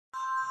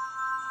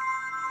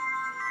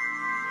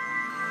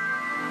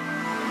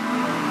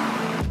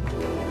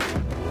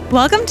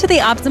Welcome to the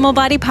Optimal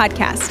Body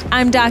Podcast.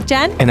 I'm Doc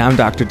Jen. And I'm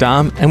Dr.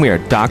 Dom, and we are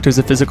doctors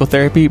of physical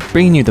therapy,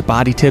 bringing you the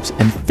body tips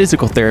and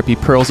physical therapy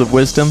pearls of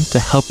wisdom to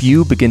help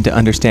you begin to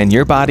understand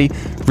your body,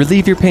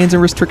 relieve your pains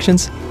and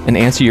restrictions, and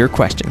answer your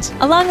questions.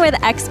 Along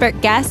with expert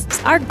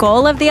guests, our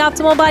goal of the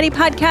Optimal Body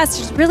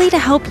Podcast is really to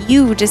help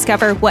you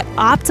discover what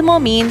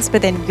optimal means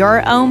within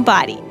your own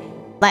body.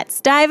 Let's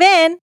dive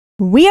in.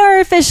 We are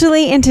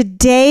officially into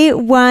day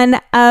one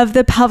of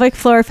the Pelvic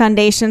Floor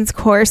Foundations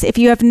course. If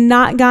you have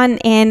not gotten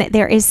in,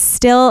 there is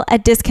still a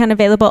discount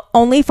available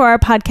only for our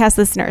podcast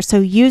listeners. So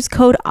use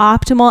code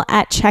OPTIMAL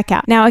at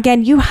checkout. Now,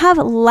 again, you have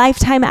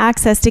lifetime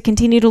access to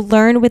continue to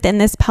learn within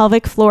this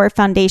Pelvic Floor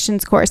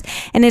Foundations course.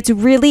 And it's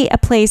really a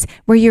place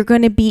where you're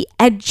going to be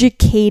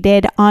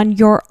educated on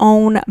your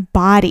own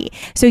body.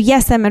 So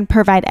yes, I'm going to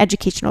provide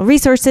educational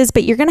resources,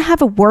 but you're going to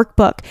have a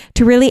workbook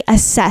to really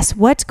assess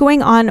what's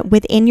going on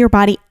within your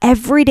body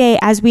every day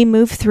as we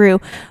move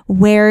through.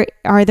 Where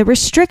are the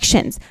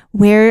restrictions?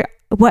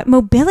 What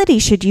mobility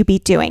should you be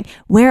doing?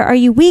 Where are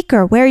you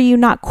weaker? Where are you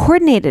not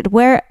coordinated?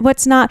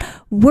 What's not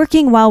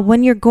working well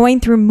when you're going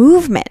through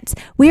movements?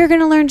 We are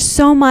going to learn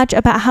so much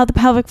about how the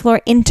pelvic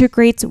floor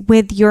integrates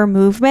with your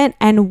movement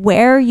and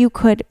where you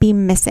could be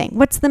missing.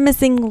 What's the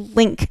missing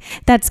link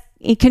that's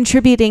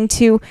contributing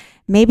to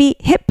maybe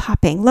hip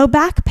popping, low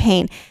back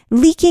pain,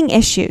 leaking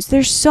issues?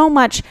 There's so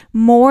much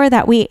more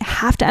that we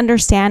have to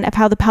understand of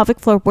how the pelvic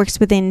floor works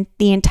within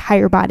the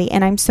entire body.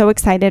 And I'm so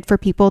excited for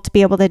people to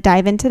be able to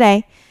dive in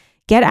today,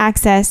 get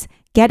access,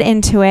 get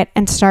into it,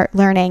 and start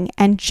learning.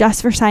 And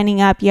just for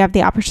signing up, you have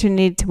the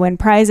opportunity to win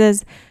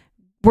prizes,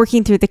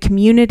 working through the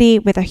community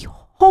with a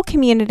whole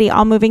community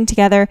all moving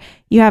together.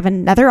 You have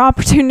another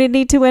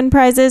opportunity to win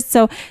prizes.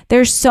 So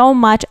there's so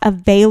much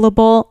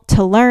available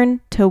to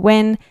learn, to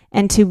win,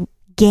 and to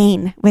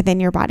gain within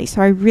your body.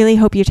 So I really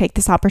hope you take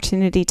this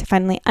opportunity to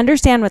finally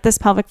understand what this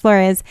pelvic floor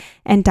is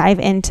and dive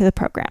into the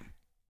program.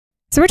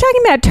 So we're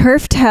talking about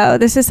turf toe.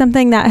 This is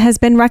something that has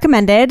been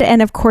recommended.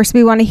 And of course,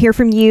 we want to hear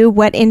from you.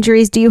 What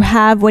injuries do you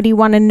have? What do you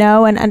want to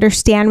know and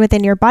understand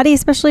within your body?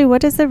 Especially,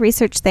 what does the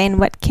research say and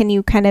what can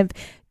you kind of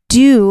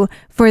do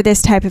for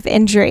this type of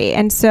injury?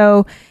 And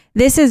so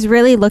this is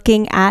really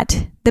looking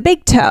at the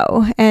big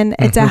toe, and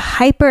it's a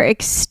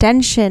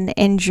hyperextension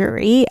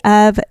injury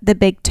of the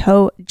big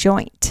toe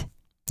joint.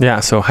 Yeah,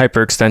 so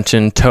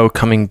hyperextension, toe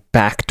coming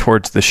back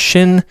towards the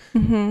shin.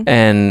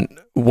 And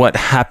what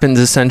happens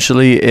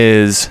essentially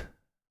is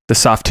the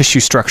soft tissue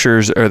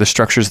structures, or the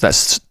structures that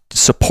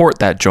support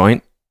that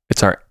joint,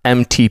 it's our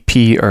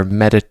MTP, or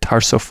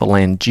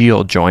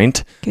metatarsophalangeal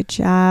joint. Good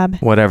job.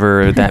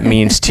 Whatever that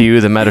means to you.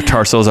 The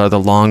metatarsals are the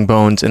long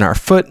bones in our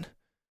foot.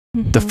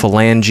 The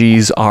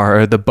phalanges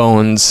are the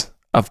bones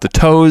of the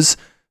toes.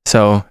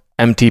 So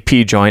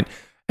MTP joint.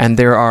 And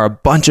there are a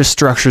bunch of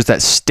structures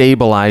that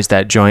stabilize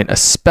that joint,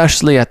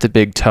 especially at the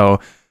big toe.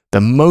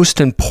 The most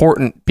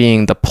important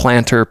being the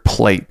plantar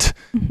plate.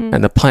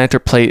 And the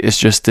plantar plate is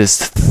just this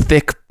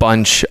thick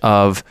bunch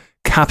of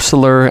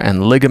capsular and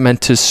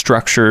ligamentous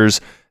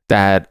structures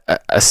that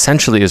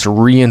essentially is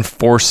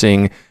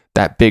reinforcing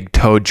that big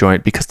toe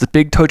joint, because the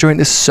big toe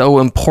joint is so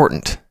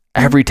important.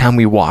 Every time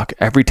we walk,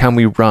 every time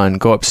we run,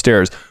 go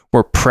upstairs,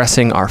 we're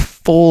pressing our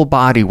full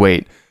body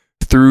weight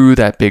through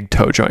that big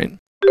toe joint.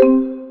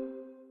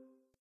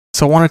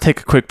 So I want to take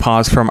a quick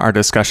pause from our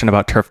discussion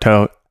about turf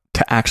toe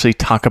to actually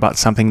talk about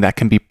something that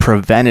can be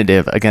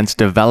preventative against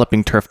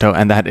developing turf toe,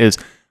 and that is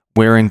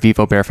wearing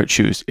Vivo Barefoot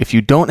shoes. If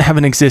you don't have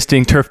an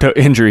existing turf toe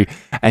injury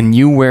and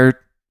you wear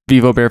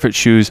Vivo Barefoot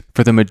shoes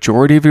for the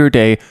majority of your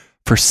day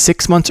for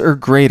 6 months or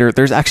greater,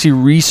 there's actually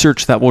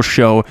research that will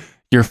show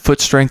your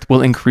foot strength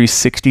will increase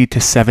 60 to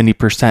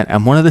 70%.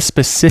 And one of the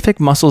specific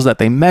muscles that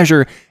they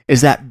measure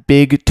is that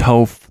big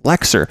toe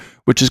flexor,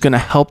 which is going to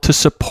help to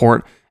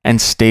support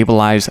and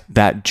stabilize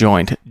that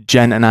joint.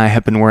 Jen and I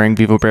have been wearing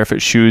Vivo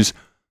Barefoot shoes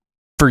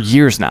for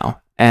years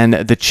now, and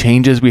the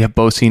changes we have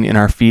both seen in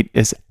our feet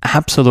is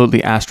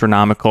absolutely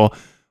astronomical.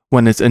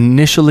 When it's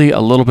initially a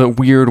little bit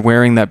weird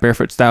wearing that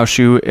barefoot style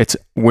shoe, it's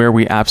where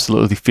we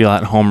absolutely feel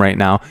at home right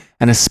now.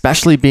 And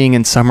especially being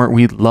in summer,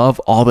 we love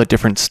all the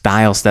different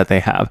styles that they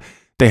have.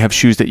 They have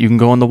shoes that you can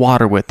go in the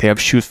water with. They have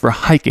shoes for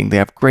hiking. They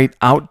have great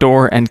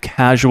outdoor and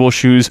casual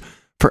shoes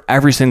for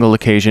every single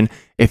occasion.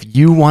 If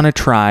you want to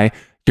try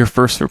your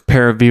first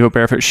pair of Vivo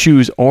Barefoot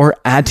shoes or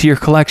add to your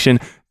collection,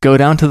 go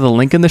down to the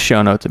link in the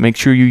show notes and make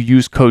sure you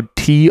use code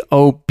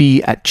TOB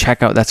at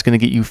checkout. That's going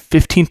to get you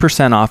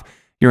 15% off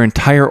your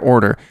entire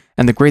order.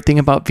 And the great thing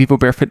about Vivo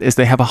Barefoot is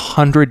they have a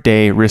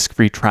 100-day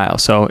risk-free trial.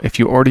 So if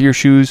you order your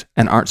shoes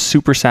and aren't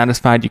super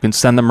satisfied, you can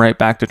send them right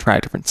back to try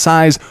a different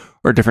size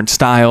or a different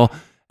style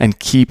and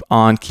keep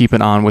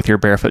it on with your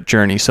barefoot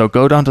journey. So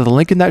go down to the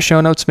link in that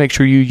show notes, make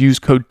sure you use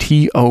code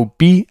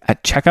TOB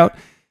at checkout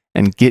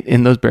and get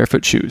in those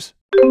barefoot shoes.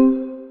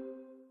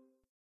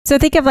 So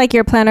think of like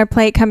your plantar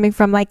plate coming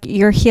from like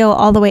your heel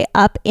all the way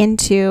up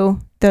into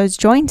those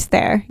joints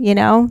there, you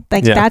know,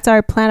 like that's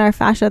our plantar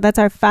fascia. That's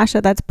our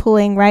fascia that's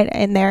pulling right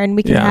in there. And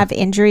we can have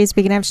injuries.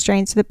 We can have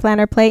strains to the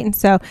plantar plate. And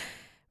so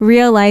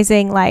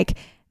realizing like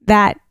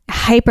that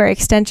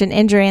hyperextension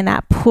injury and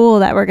that pull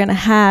that we're going to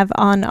have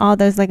on all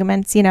those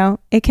ligaments,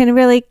 it can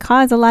really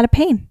cause a lot of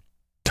pain.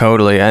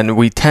 Totally. And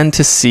we tend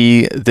to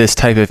see this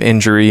type of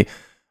injury,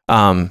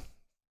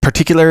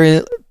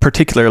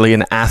 particularly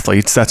in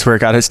athletes. That's where it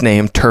got its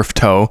name, turf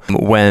toe,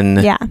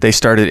 when they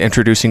started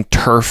introducing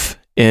turf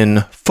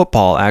in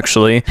football.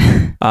 Actually,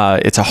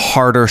 it's a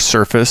harder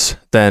surface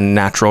than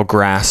natural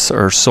grass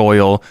or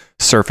soil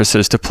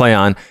surfaces to play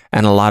on.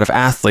 And a lot of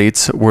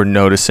athletes were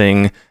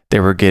noticing they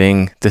were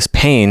getting this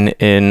pain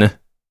in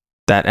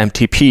that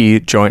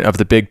MTP joint of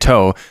the big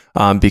toe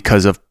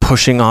because of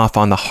pushing off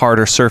on the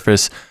harder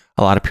surface.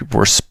 A lot of people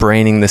were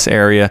spraining this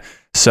area.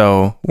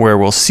 So where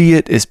we'll see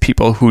it is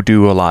people who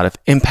do a lot of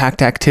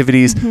impact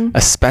activities,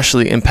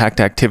 especially impact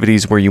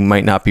activities where you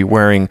might not be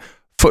wearing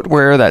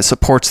footwear that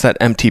supports that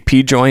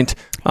MTP joint.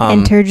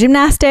 Enter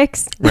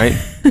gymnastics. Right?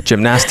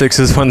 Gymnastics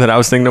is one that I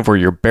was thinking of, where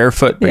you're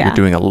barefoot, but you're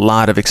doing a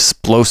lot of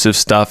explosive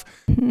stuff,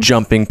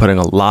 jumping, putting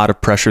a lot of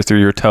pressure through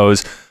your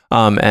toes.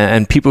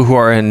 And people who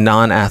are in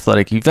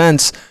non-athletic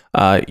events,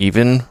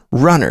 even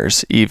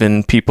runners,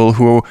 even people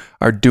who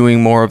are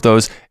doing more of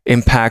those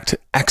impact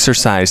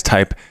exercise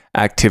type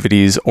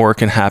activities, or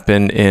can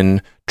happen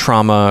in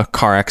trauma,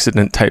 car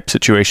accident type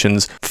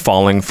situations,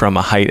 falling from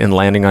a height and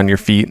landing on your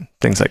feet,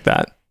 things like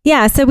that.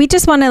 Yeah, so we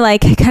just want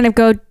to kind of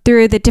go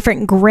through the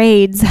different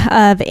grades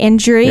of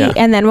injury,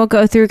 and then we'll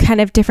go through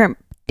kind of different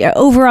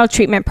overall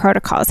treatment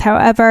protocols.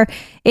 However,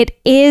 it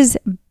is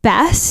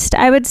best,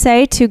 I would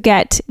say, to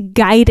get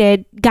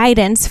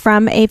guidance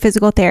from a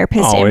physical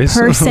therapist in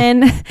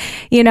person,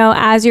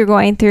 as you're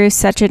going through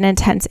such an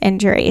intense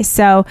injury.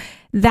 So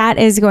that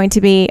is going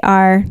to be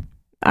our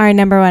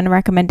number one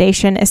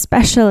recommendation,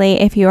 especially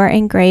if you are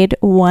in grade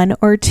 1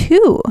 or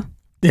 2.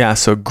 Yeah,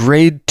 so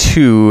grade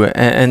 2,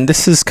 and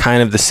this is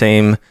kind of the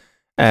same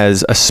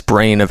as a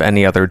sprain of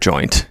any other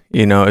joint.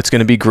 It's going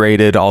to be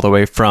graded all the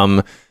way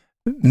from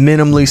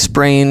minimally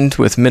sprained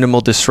with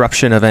minimal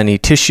disruption of any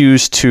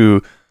tissues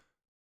to,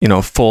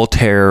 full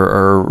tear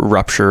or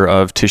rupture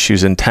of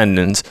tissues and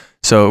tendons.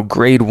 So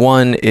grade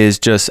 1 is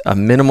just a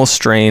minimal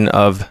strain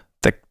of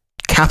the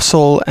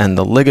capsule and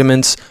the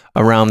ligaments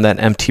around that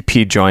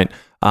MTP joint.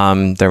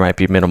 There might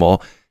be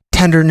minimal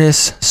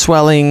tenderness,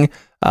 swelling,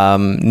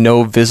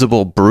 no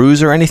visible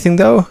bruise or anything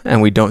though.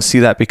 And we don't see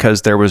that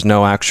because there was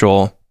no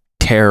actual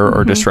tear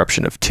or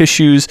disruption of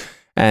tissues,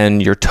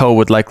 and your toe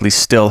would likely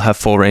still have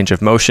full range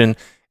of motion.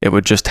 It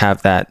would just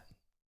have that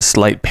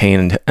slight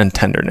pain and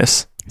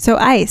tenderness. So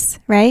ice,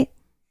 right?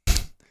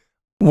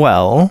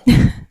 Well,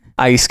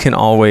 ice can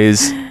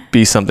always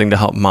be something to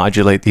help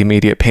modulate the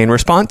immediate pain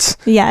response.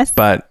 Yes.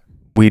 But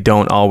we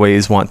don't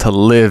always want to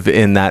live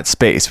in that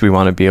space. We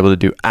want to be able to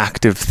do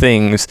active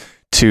things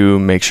to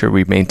make sure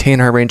we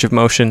maintain our range of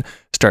motion,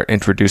 start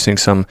introducing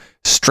some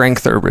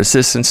strength or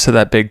resistance to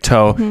that big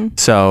toe.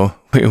 So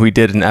we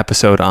did an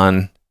episode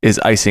on, is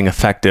icing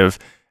effective?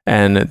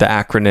 And the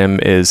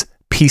acronym is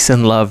Peace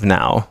and Love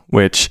Now,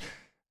 which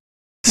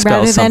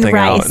spells something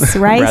out.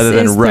 Rather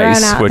than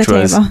RICE, which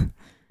was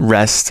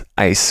rest,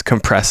 ice,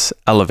 compress,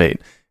 elevate.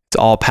 It's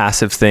all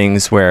passive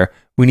things where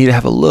we need to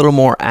have a little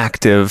more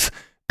active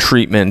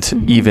treatment,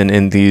 even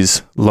in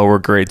these lower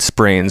grade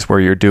sprains where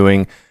you're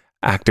doing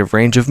active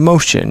range of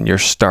motion. You're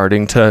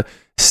starting to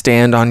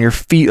stand on your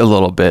feet a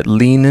little bit,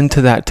 lean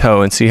into that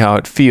toe and see how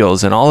it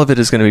feels. And all of it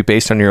is going to be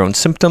based on your own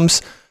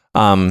symptoms.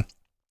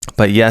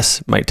 But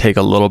yes, might take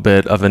a little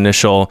bit of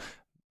initial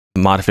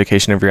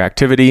modification of your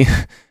activity,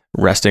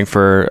 resting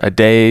for a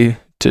day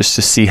just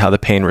to see how the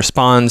pain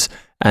responds,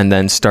 and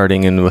then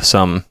starting in with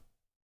some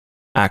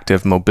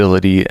active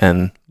mobility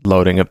and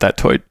loading of that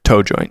toy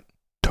joint.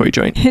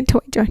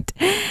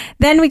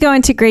 Then we go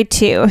into grade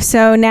 2.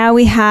 So now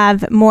we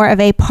have more of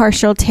a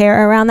partial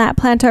tear around that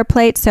plantar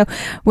plate. So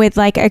with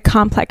a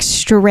complex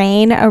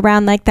strain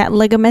around that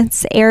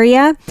ligaments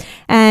area,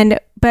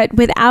 but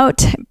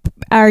without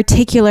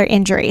articular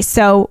injury.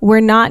 So we're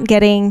not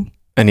getting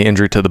any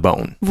injury to the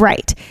bone.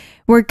 Right.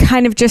 We're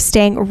kind of just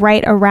staying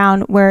right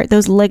around where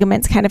those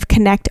ligaments kind of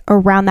connect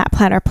around that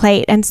plantar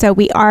plate. And so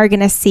we are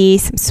going to see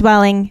some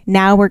swelling.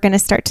 Now we're going to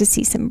start to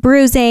see some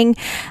bruising,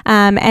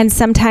 and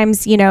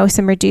sometimes,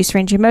 some reduced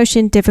range of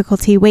motion,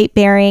 difficulty weight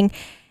bearing.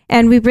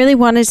 And we really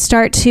want to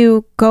start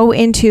to go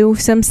into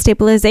some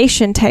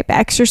stabilization type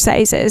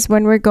exercises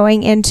when we're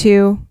going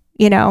into,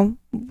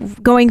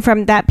 going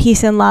from that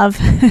peace and love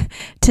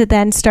to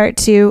then start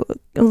to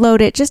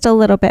load it just a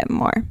little bit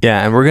more.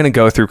 Yeah. And we're going to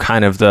go through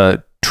kind of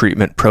the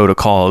treatment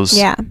protocols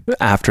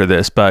after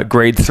this, but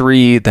grade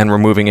 3, then we're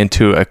moving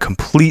into a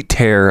complete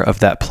tear of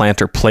that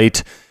plantar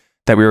plate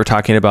that we were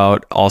talking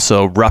about,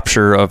 also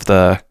rupture of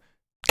the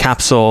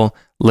capsule,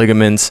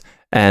 ligaments,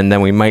 and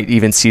then we might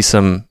even see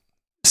some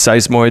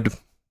sesamoid.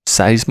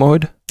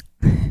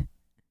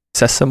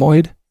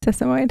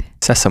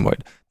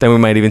 Then we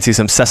might even see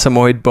some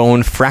sesamoid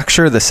bone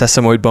fracture. The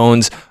sesamoid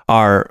bones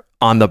are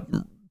on the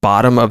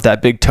bottom of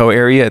that big toe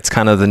area. It's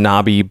kind of the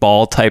knobby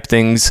ball type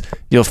things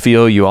you'll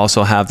feel. You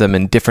also have them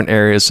in different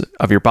areas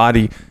of your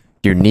body.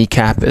 Your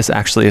kneecap is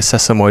actually a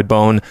sesamoid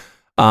bone,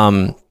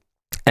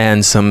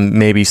 and some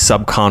maybe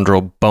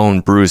subchondral bone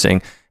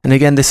bruising. And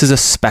again, this is a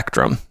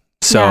spectrum.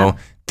 So Yeah.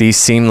 these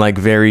seem like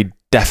very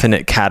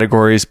definite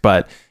categories,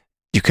 but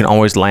you can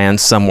always land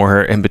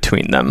somewhere in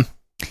between them.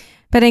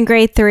 But in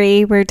grade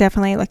 3, we're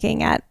definitely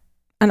looking at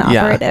an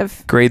Yeah.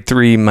 operative. Grade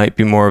 3 might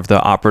be more of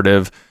the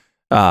operative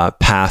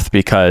path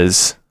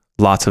because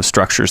lots of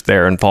structures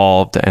there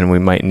involved, and we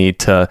might need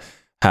to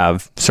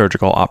have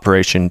surgical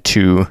operation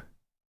to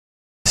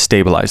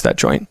stabilize that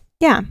joint.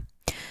 Yeah.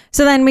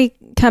 So then we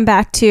come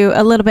back to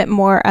a little bit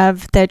more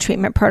of the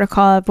treatment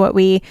protocol of what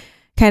we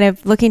kind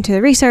of looking to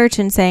the research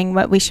and saying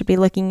what we should be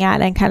looking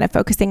at and kind of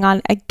focusing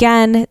on.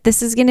 Again,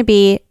 this is going to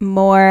be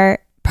more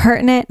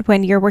pertinent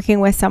when you're working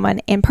with someone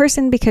in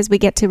person because we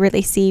get to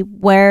really see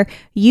where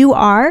you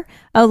are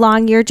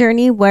along your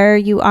journey, where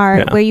you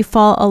are, where you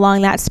fall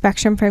along that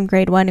spectrum from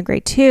grade 1 to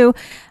grade 2,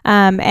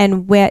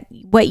 and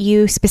what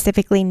you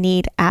specifically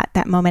need at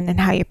that moment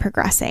and how you're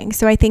progressing.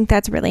 So I think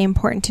that's really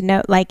important to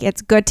note. Like,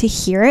 it's good to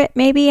hear it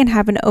maybe and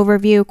have an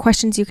overview,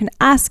 questions you can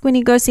ask when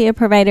you go see a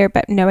provider,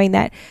 but knowing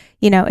that,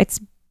 you know, it's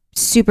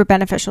super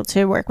beneficial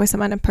to work with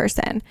someone in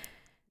person.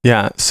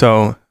 Yeah.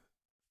 So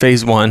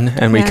phase 1,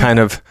 and we kind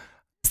of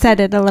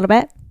said it a little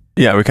bit.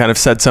 Yeah, we kind of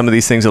said some of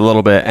these things a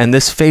little bit. And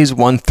this phase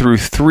 1 through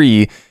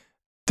 3,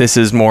 this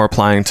is more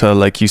applying to,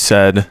 like you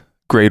said,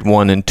 grade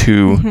 1 and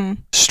 2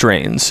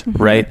 strains,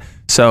 right?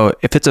 So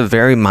if it's a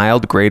very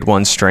mild grade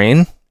 1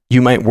 strain,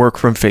 you might work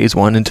from phase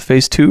 1 into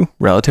phase 2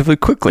 relatively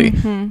quickly.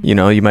 You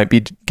know, you might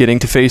be getting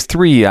to phase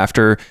 3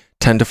 after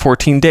 10 to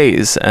 14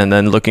 days and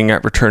then looking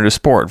at return to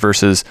sport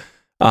versus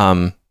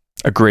a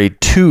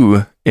grade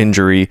 2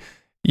 injury.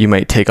 You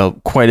might take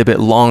quite a bit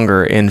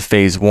longer in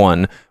phase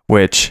 1,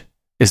 which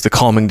is the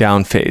calming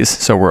down phase.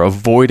 So we're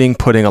avoiding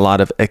putting a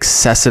lot of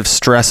excessive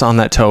stress on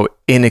that toe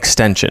in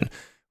extension,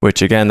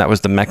 which again, that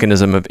was the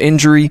mechanism of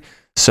injury.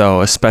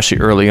 So especially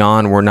early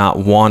on, we're not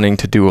wanting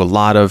to do a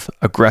lot of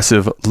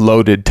aggressive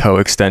loaded toe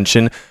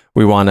extension.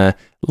 We want to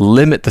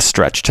limit the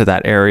stretch to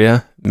that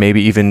area,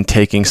 maybe even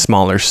taking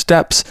smaller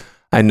steps.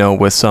 I know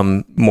with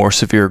some more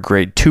severe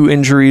grade 2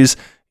 injuries,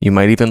 you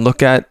might even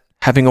look at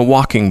having a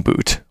walking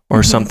boot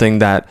or something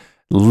that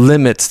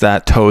limits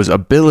that toe's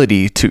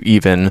ability to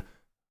even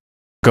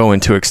go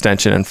into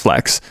extension and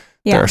flex.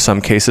 Yeah. There are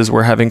some cases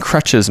where having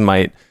crutches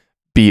might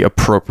be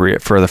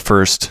appropriate for the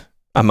first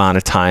amount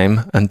of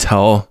time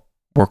until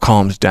we're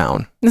calmed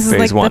down. This is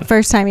phase like 1. the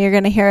first time you're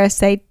going to hear us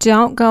say,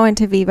 don't go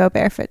into Vivo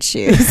barefoot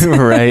shoes.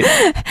 Right.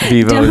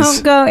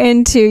 Don't go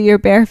into your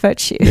barefoot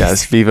shoes.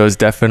 Yes, Vivos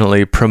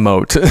definitely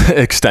promote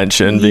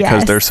extension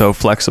because they're so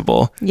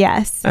flexible.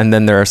 Yes. And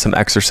then there are some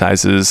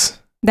exercises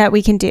that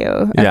we can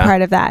do a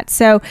part of that.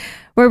 So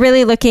we're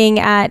really looking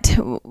at,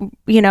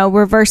 you know,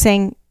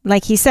 reversing,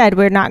 like he said,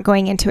 we're not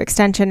going into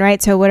extension,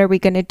 right? So what are we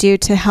going to do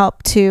to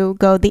help to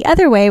go the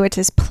other way, which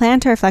is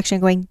plantar flexion,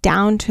 going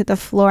down to the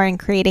floor and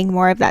creating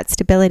more of that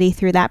stability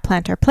through that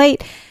plantar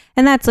plate.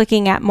 And that's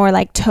looking at more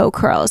like toe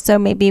curls. So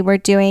maybe we're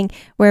doing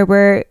where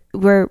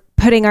we're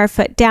putting our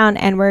foot down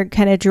and we're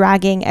kind of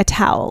dragging a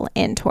towel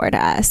in toward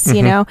us,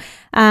 you know.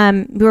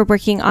 We're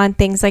working on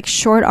things like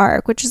short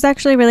arc, which is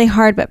actually really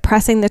hard, but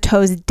pressing the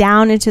toes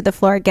down into the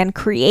floor, again,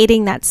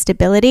 creating that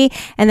stability,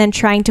 and then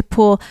trying to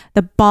pull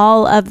the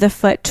ball of the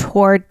foot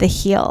toward the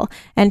heel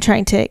and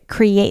trying to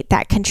create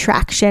that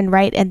contraction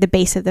right at the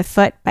base of the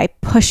foot by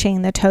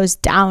pushing the toes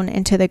down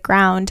into the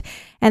ground.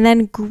 And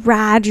then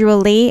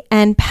gradually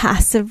and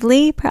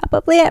passively,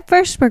 probably at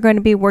first, we're going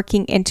to be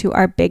working into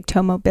our big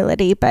toe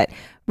mobility, but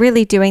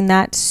really doing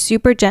that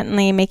super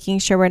gently, making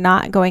sure we're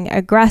not going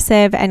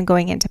aggressive and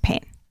going into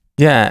pain.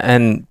 Yeah,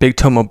 and big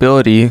toe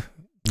mobility,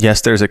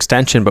 yes, there's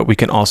extension, but we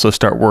can also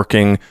start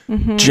working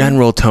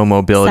general toe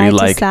mobility,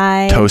 Side to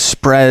side. toe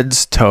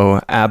spreads,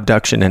 toe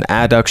abduction and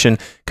adduction,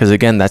 because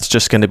again, that's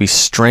just going to be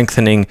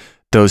strengthening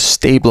those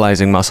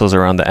stabilizing muscles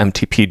around the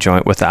MTP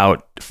joint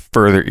without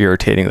further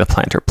irritating the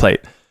plantar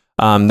plate.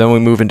 Then we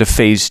move into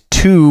phase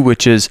 2,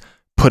 which is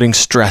putting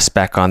stress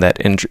back on that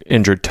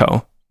injured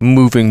toe,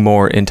 moving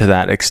more into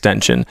that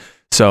extension.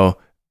 So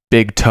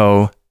big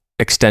toe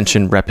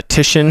extension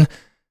repetition.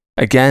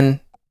 Again,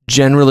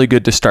 generally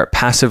good to start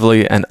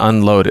passively and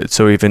unloaded.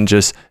 So even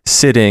just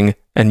sitting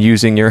and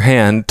using your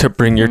hand to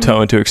bring your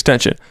toe into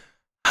extension.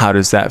 How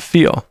does that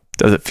feel?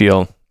 Does it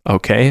feel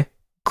okay?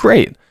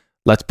 Great.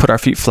 Let's put our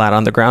feet flat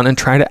on the ground and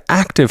try to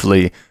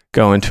actively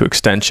go into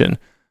extension.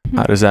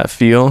 How does that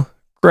feel?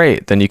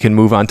 Great. Then you can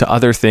move on to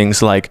other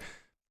things like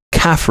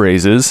calf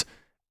raises.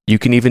 You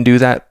can even do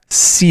that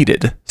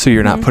seated. So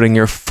you're not putting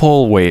your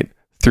full weight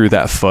through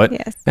that foot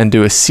and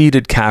do a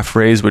seated calf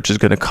raise, which is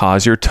going to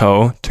cause your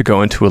toe to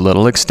go into a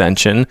little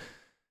extension.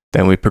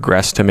 Then we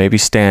progress to maybe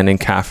standing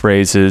calf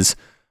raises,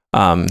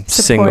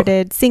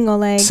 supported single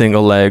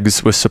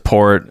legs with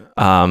support,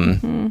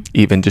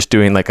 even just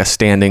doing like a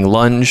standing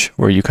lunge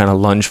where you kind of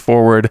lunge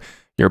forward.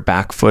 Your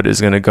back foot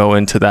is going to go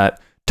into that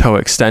toe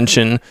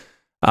extension,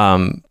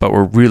 but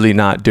we're really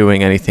not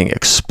doing anything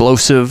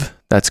explosive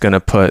that's going to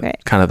put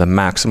kind of the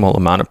maximal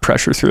amount of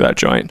pressure through that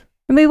joint.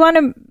 And we want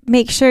to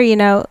make sure,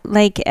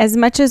 like as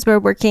much as we're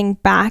working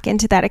back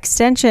into that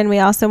extension, we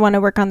also want to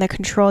work on the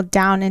control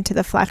down into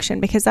the flexion,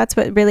 because that's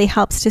what really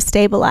helps to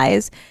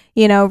stabilize,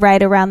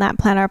 right around that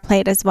plantar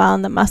plate as well,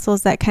 and the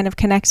muscles that kind of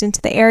connect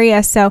into the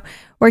area. So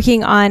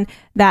working on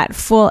that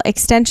full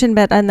extension,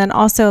 but and then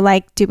also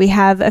like, do we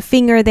have a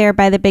finger there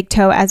by the big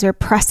toe as we're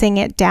pressing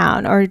it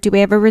down, or do we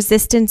have a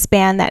resistance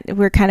band that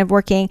we're kind of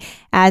working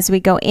as we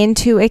go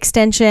into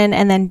extension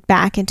and then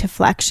back into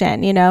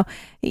flexion,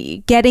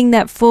 getting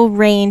that full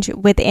range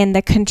within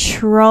the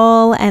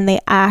control and the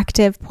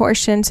active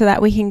portion so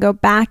that we can go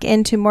back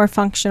into more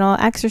functional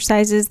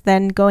exercises,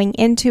 then going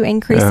into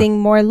increasing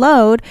more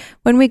load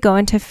when we go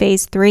into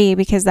phase 3,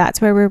 because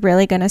that's where we're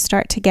really going to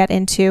start to get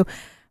into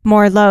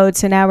more load.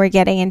 So now we're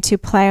getting into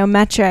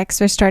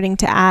plyometrics. We're starting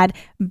to add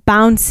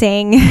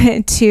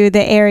bouncing to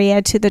the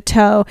area, to the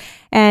toe,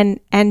 and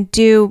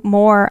do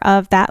more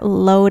of that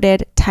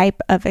loaded type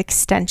of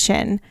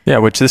extension. Yeah,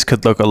 which this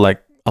could look a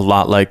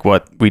lot like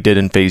what we did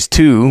in phase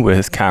 2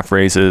 with calf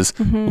raises,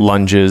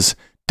 lunges,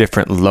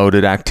 different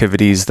loaded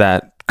activities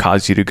that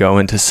cause you to go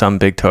into some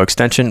big toe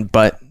extension,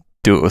 but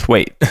do it with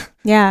weight.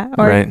 Yeah.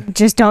 Or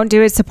just don't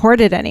do it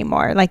supported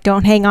anymore. Like,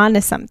 don't hang on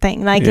to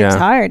something. Like, it's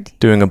hard.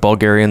 Doing a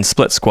Bulgarian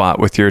split squat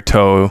with your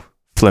toe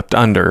flipped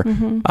under.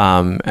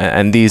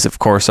 And these, of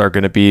course, are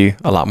going to be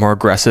a lot more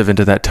aggressive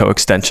into that toe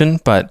extension,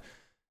 but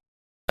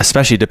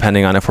especially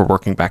depending on if we're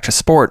working back to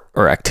sport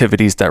or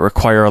activities that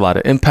require a lot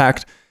of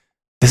impact,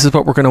 this is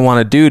what we're going to want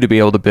to do to be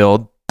able to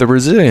build the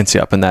resiliency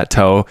up in that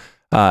toe.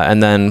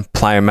 And then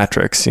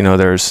plyometrics,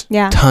 there's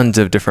tons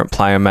of different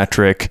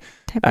plyometric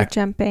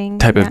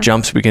type of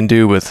jumps we can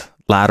do with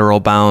lateral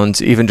bounds,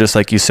 even just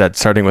like you said,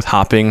 starting with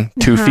hopping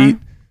 2 feet,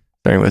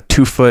 starting with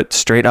 2 foot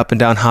straight up and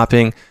down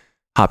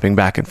hopping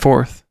back and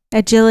forth.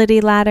 Agility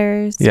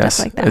ladders, stuff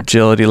like that.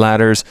 Agility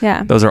ladders.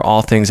 Yeah. Those are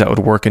all things that would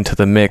work into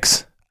the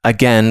mix.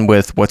 Again,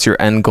 with what's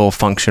your end goal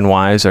function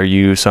wise? Are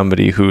you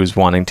somebody who's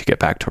wanting to get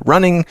back to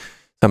running?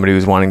 Somebody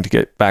who's wanting to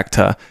get back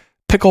to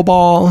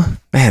pickleball?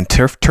 Man,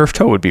 turf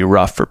toe would be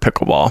rough for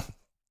pickleball.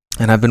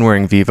 And I've been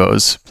wearing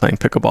Vivos playing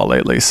pickleball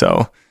lately,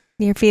 so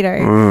your feet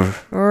are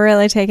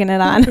really taking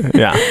it on.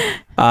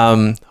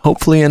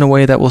 Hopefully in a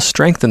way that will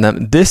strengthen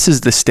them. This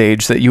is the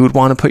stage that you would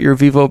want to put your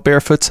Vivo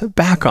barefoots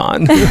back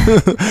on,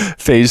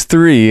 phase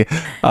 3,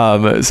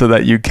 so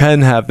that you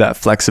can have that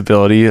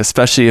flexibility,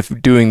 especially if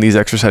doing these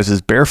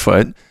exercises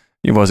barefoot,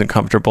 you wasn't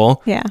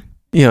comfortable. Yeah.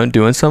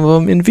 Doing some of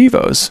them in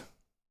Vivos.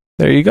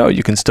 There you go.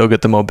 You can still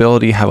get the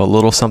mobility, have a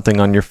little something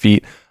on your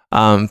feet.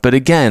 But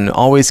again,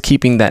 always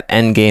keeping that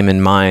end game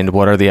in mind.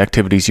 What are the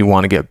activities you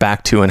want to get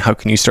back to, and how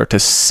can you start to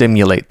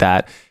simulate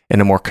that in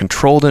a more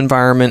controlled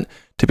environment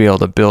to be able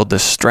to build the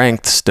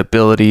strength,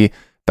 stability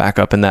back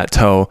up in that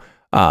toe,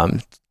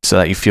 so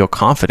that you feel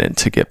confident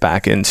to get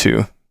back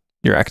into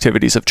your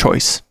activities of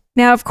choice.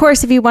 Now, of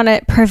course, if you want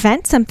to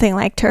prevent something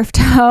like turf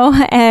toe,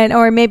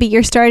 or maybe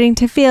you're starting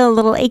to feel a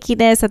little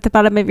achiness at the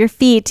bottom of your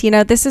feet,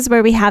 this is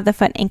where we have the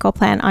foot and ankle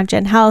plan on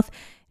Gen Health.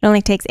 It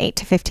only takes 8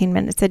 to 15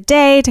 minutes a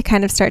day to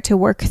kind of start to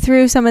work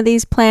through some of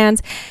these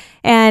plans.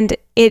 And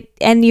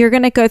you're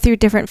going to go through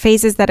different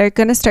phases that are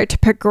going to start to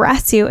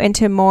progress you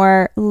into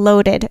more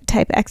loaded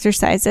type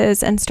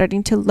exercises and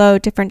starting to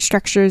load different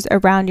structures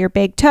around your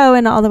big toe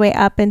and all the way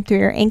up and through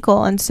your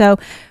ankle. And so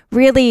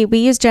really, we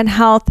use Gen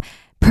Health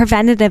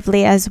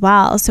preventatively as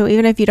well. So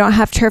even if you don't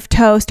have turf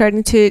toe,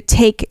 starting to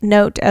take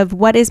note of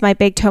what is my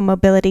big toe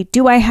mobility?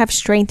 Do I have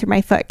strength through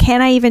my foot?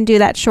 Can I even do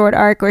that short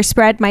arc or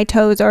spread my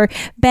toes or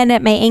bend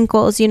at my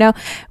ankles?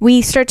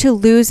 We start to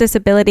lose this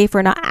ability if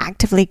we're not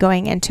actively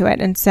going into it.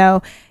 And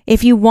so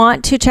if you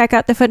want to check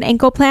out the foot and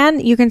ankle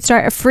plan, you can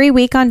start a free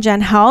week on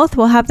Gen Health.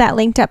 We'll have that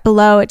linked up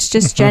below. It's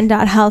just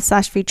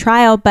gen.health/free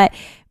trial. But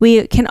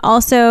you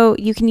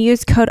can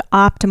use code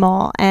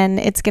OPTIMAL, and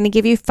it's going to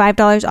give you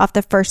 $5 off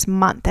the first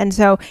month. And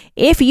so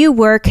if you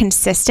were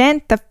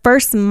consistent, the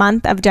first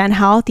month of Gen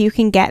Health, you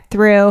can get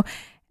through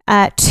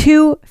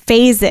 2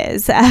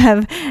 phases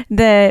of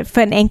the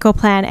foot and ankle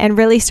plan and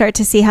really start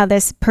to see how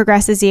this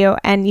progresses you.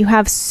 And you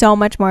have so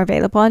much more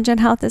available on Gen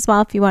Health as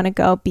well if you want to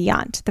go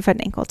beyond the foot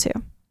and ankle too.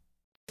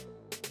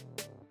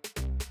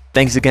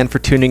 Thanks again for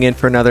tuning in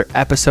for another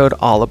episode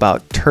all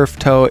about turf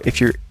toe.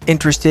 If you're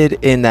interested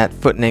in that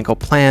foot and ankle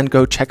plan,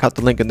 go check out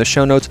the link in the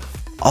show notes.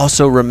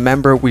 Also,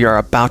 remember, we are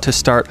about to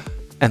start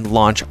and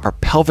launch our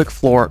pelvic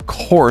floor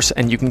course,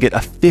 and you can get a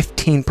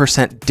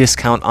 15%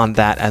 discount on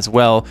that as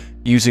well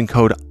using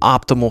code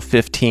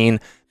OPTIMAL15.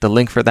 The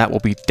link for that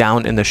will be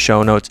down in the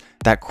show notes.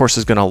 That course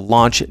is going to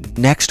launch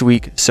next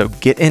week, so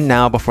get in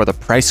now before the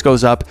price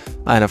goes up.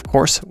 And of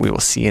course, we will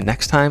see you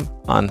next time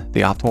on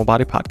the Optimal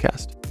Body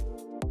Podcast.